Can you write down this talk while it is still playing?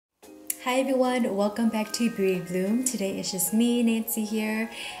Hi everyone, welcome back to BeautyBloom. Today it's just me, Nancy here.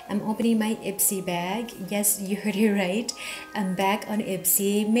 I'm opening my Ipsy bag. Yes, you heard it right. I'm back on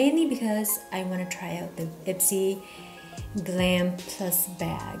Ipsy, mainly because I want to try out the Ipsy Glam Plus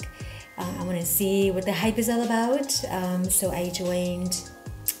bag. I want to see what the hype is all about. So I joined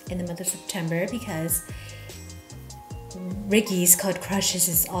in the month of September because Ricky's Called Crushes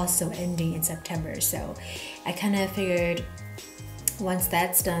is also ending in September. So I kind of figured once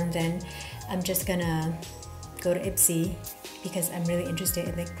that's done, then I'm just gonna go to Ipsy because I'm really interested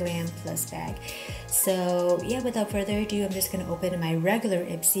in the Glam Plus bag. So yeah, without further ado, I'm just gonna open my regular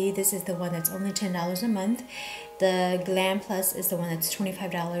Ipsy. This is the one that's only $10 a month. The Glam Plus is the one that's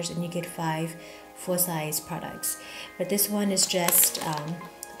 $25 and you get 5 full-size products. But this one is just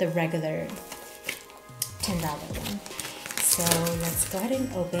the regular $10 one. So let's go ahead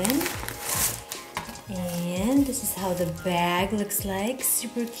and open. And this is how the bag looks like.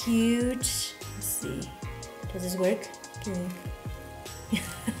 Super cute. Let's see. Does this work?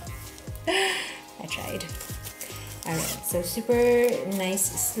 I tried. Alright, so super nice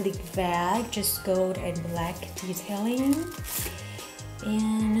sleek bag. Just gold and black detailing.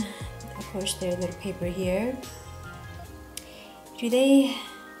 And of course there's a little paper here. I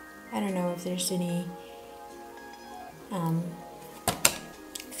don't know if there's any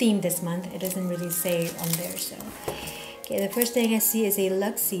theme this month. It doesn't really say on there. So okay, the first thing I see is a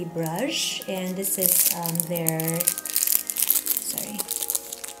Luxie brush, and this is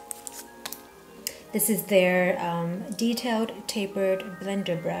their detailed tapered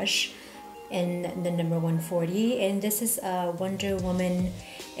blender brush in the number 140, and this is a Wonder Woman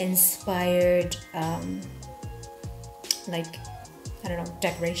inspired like, I don't know,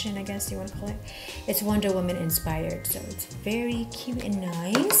 decoration, I guess you want to call it. It's Wonder Woman inspired, so it's very cute and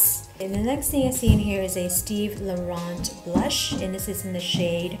nice. And the next thing I see in here is a Laurent blush, and this is in the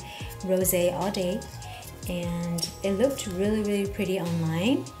shade Rosé All Day. And it looked really pretty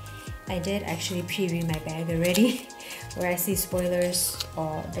online. I did actually preview my bag already, where I see spoilers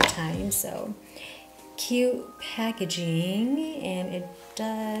all the time. So cute packaging, and it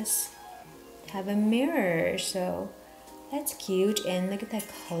does have a mirror, so that's cute. And look at that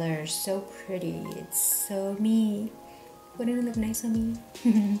color, so pretty. It's so me. Wouldn't it look nice on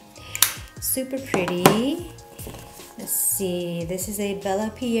me? Super pretty. Let's see, this is a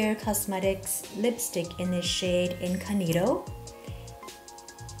Peire Cosmetics lipstick in the shade Incognito.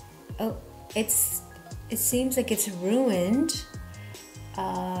 Oh, it seems like it's ruined.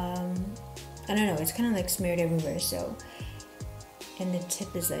 I don't know, it's kind of like smeared everywhere, so, and the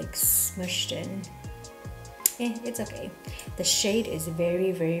tip is like smushed in. It's okay. The shade is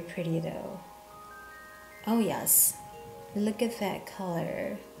very pretty though. Oh yes, look at that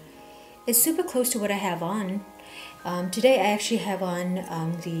color. It's super close to what I have on. Today I actually have on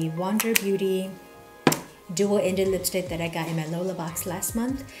the Wander Beauty dual-ended lipstick that I got in my Lola box last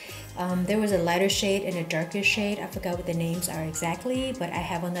month. There was a lighter shade and a darker shade. I forgot what the names are exactly, but I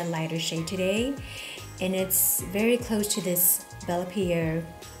have on the lighter shade today, and it's very close to this Peire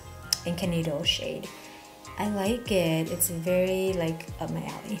Incognito shade. I like it. It's very like up my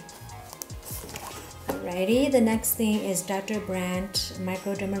alley. Alrighty, the next thing is DrBrandt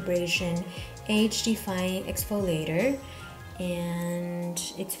Microdermabrasion Age Defying Exfoliator, and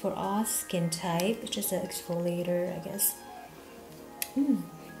it's for all skin type. It's just an exfoliator, I guess.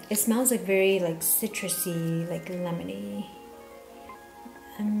 It smells like very like citrusy, like lemony.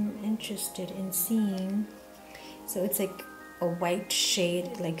 I'm interested in seeing. So it's like a white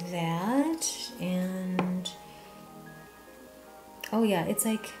shade like that, and oh yeah,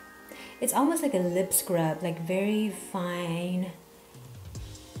 it's almost like a lip scrub, like very fine.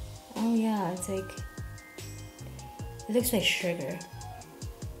 Oh yeah, it's like, it looks like sugar.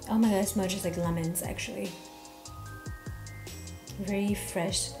 Oh my god, it smells just like lemons actually. Very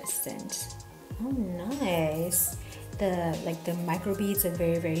fresh scent. Oh nice. The micro beads are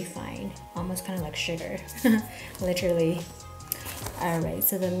very fine, almost kind of like sugar. Literally. Alright,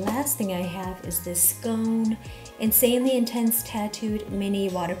 so the last thing I have is this Skone Insanely Intense Tattooed Mini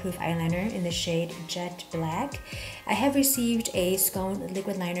Waterproof Eyeliner in the shade Jet Black. I have received a Skone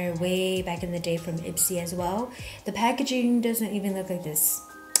liquid liner way back in the day from Ipsy as well. The packaging doesn't even look like this,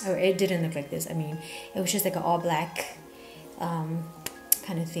 or it didn't look like this. I mean, it was just like an all black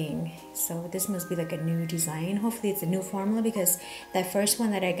kind of thing. So this must be like a new design. Hopefully it's a new formula, because that first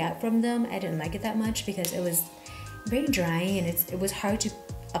one that I got from them, I didn't like it that much because it was very drying, and it was hard to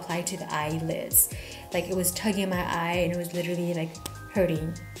apply to the eyelids. Like it was tugging my eye, and it was literally like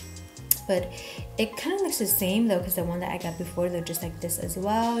hurting. But it kind of looks the same though, because the one that I got before looked just like this as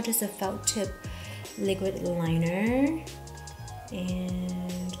well. Just a felt tip liquid liner.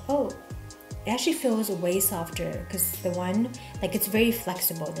 And oh, it actually feels way softer, because the one, like, it's very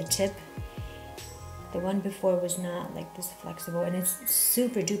flexible, the tip. The one before was not like this flexible, and it's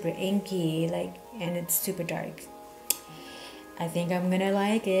super duper inky, like, and it's super dark. I think I'm gonna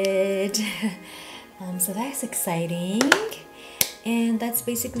like it. So that's exciting. And that's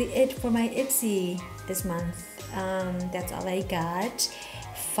basically it for my Ipsy this month. That's all I got.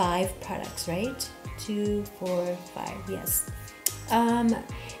 5 products, right? 2, 4, 5, yes.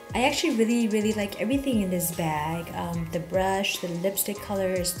 I actually really like everything in this bag. The brush, the lipstick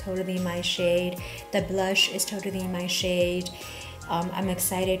color is totally my shade. The blush is totally my shade. I'm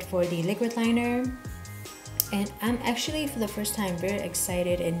excited for the liquid liner. And I'm actually, for the first time, very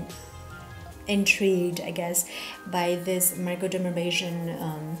excited and intrigued, I guess, by this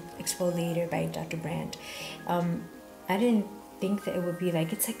Microdermabrasion exfoliator by DrBrandt. I didn't think that it would be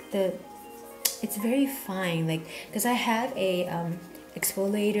like, it's very fine, like, because I have a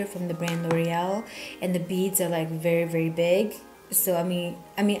exfoliator from the brand L'Oreal, and the beads are like very big. So I mean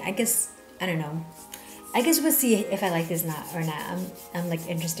I guess, I don't know, I guess we'll see if I like this or not. I'm like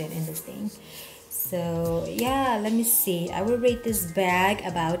interested in this thing. So yeah, let me see. I will rate this bag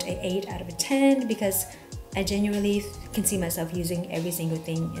about an 8 out of a 10, because I genuinely can see myself using every single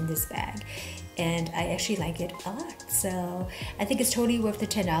thing in this bag, and I actually like it a lot. So I think it's totally worth the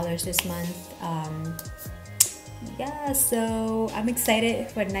 $10 this month. Yeah, so I'm excited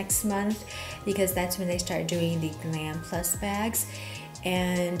for next month, because that's when they start doing the Glam Plus bags,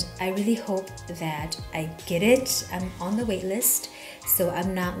 and I really hope that I get it. I'm on the wait list, so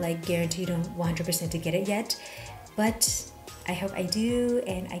I'm not like guaranteed on 100% to get it yet, but I hope I do,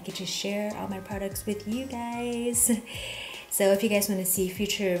 and I get to share all my products with you guys. So if you guys want to see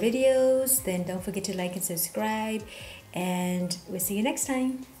future videos, then don't forget to like and subscribe, and we'll see you next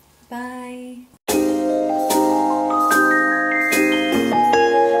time. Bye.